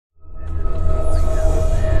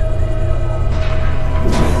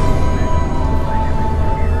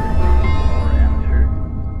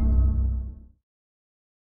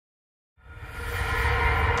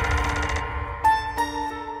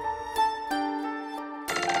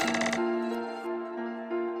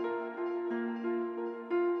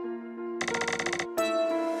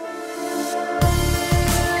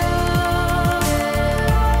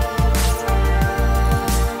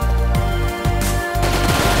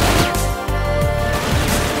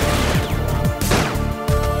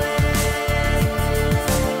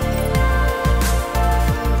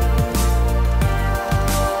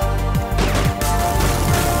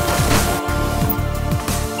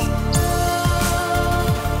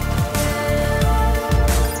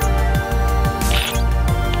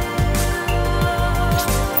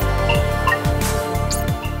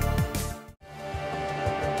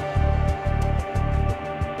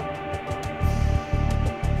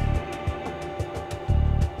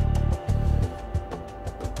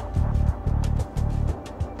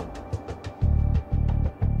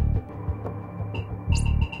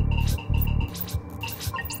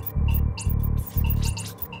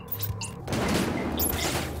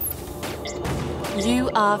You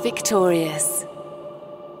are victorious.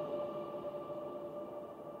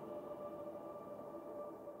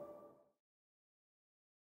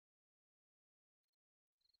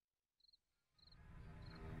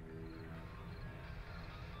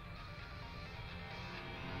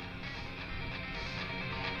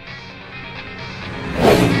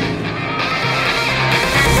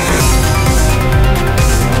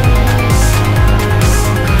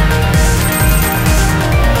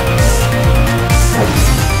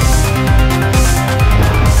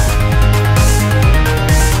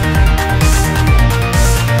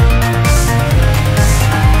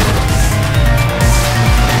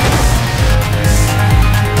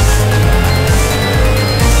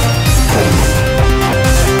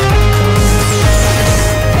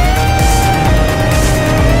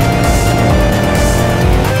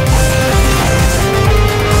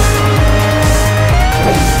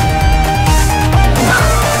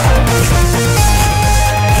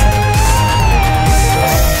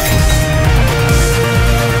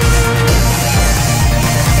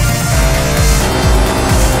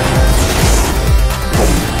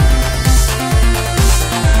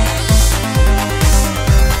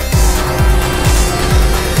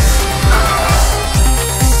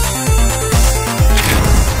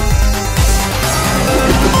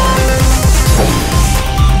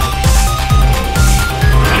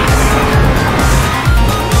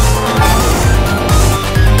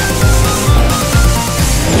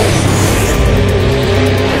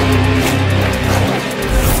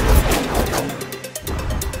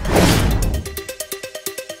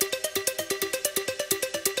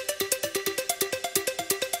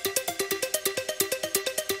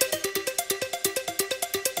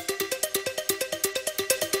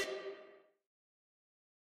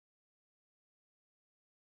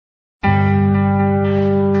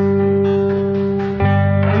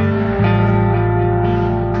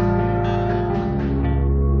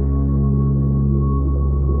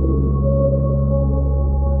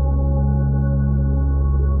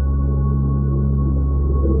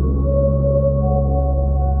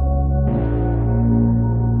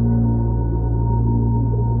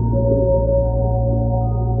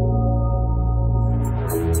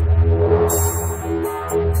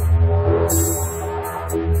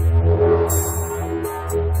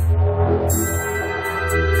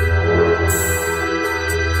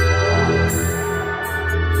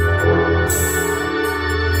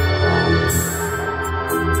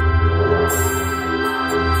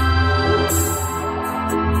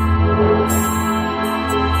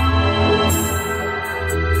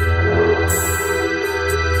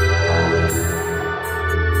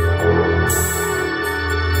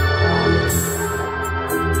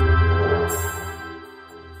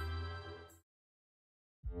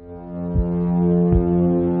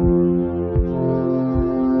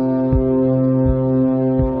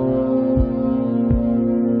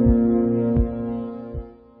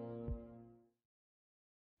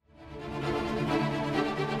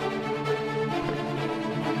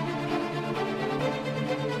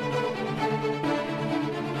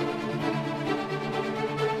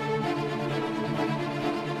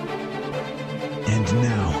 And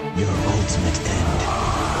now, your ultimate end.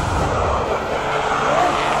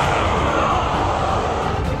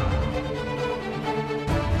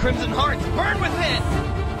 Crimson Hearts, burn within!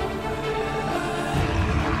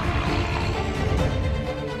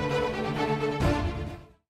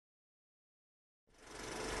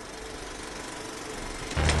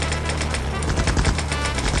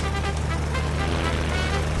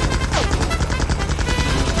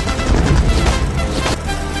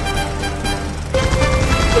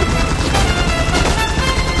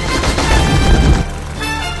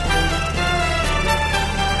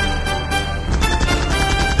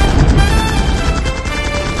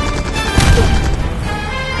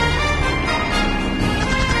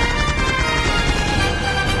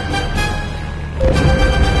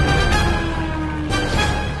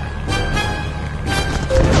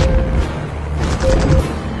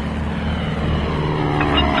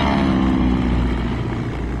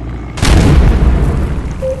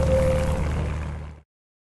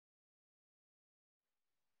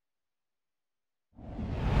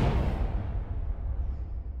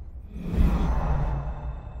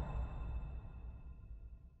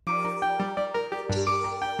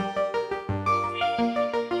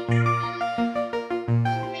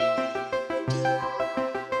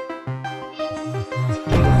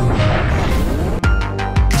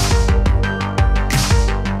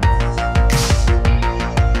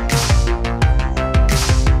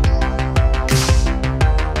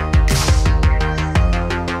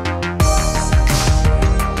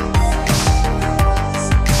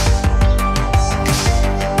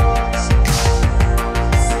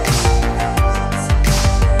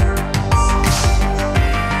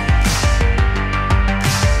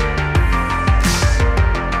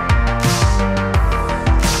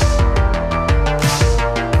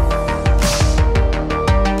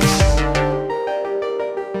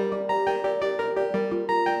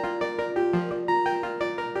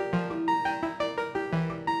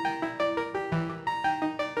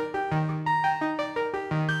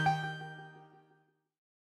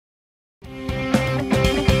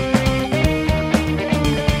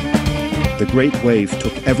 great wave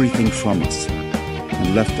took everything from us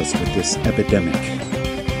and left us with this epidemic.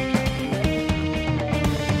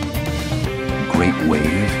 Great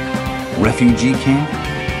wave? Refugee camp?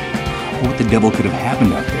 What the devil could have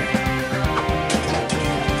happened out there?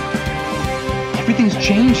 Everything's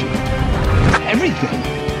changing. Everything.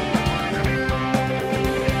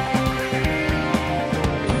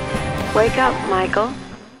 Wake up, Michael.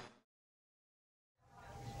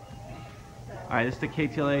 Alright, this is the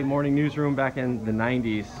KTLA morning newsroom back in the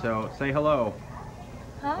 90s, so say hello.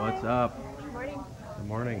 Hi. What's up? Good morning. Good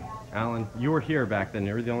morning. Alan, you were here back then.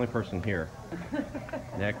 You were the only person here.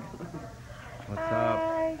 Nick, what's up?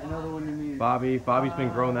 Bobby. Bobby's been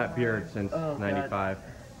growing that beard since 95.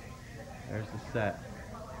 There's the set.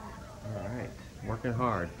 Alright, working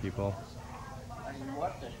hard, people.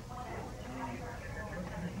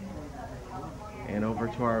 And over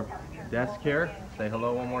to our desk here. Say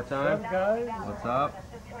hello one more time. What's up, guys? What's up?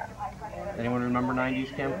 Anyone remember 90s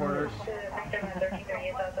camcorders?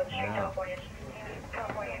 Yeah.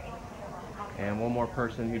 And one more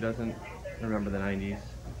person who doesn't remember the 90s.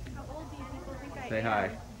 Say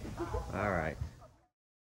hi. All right.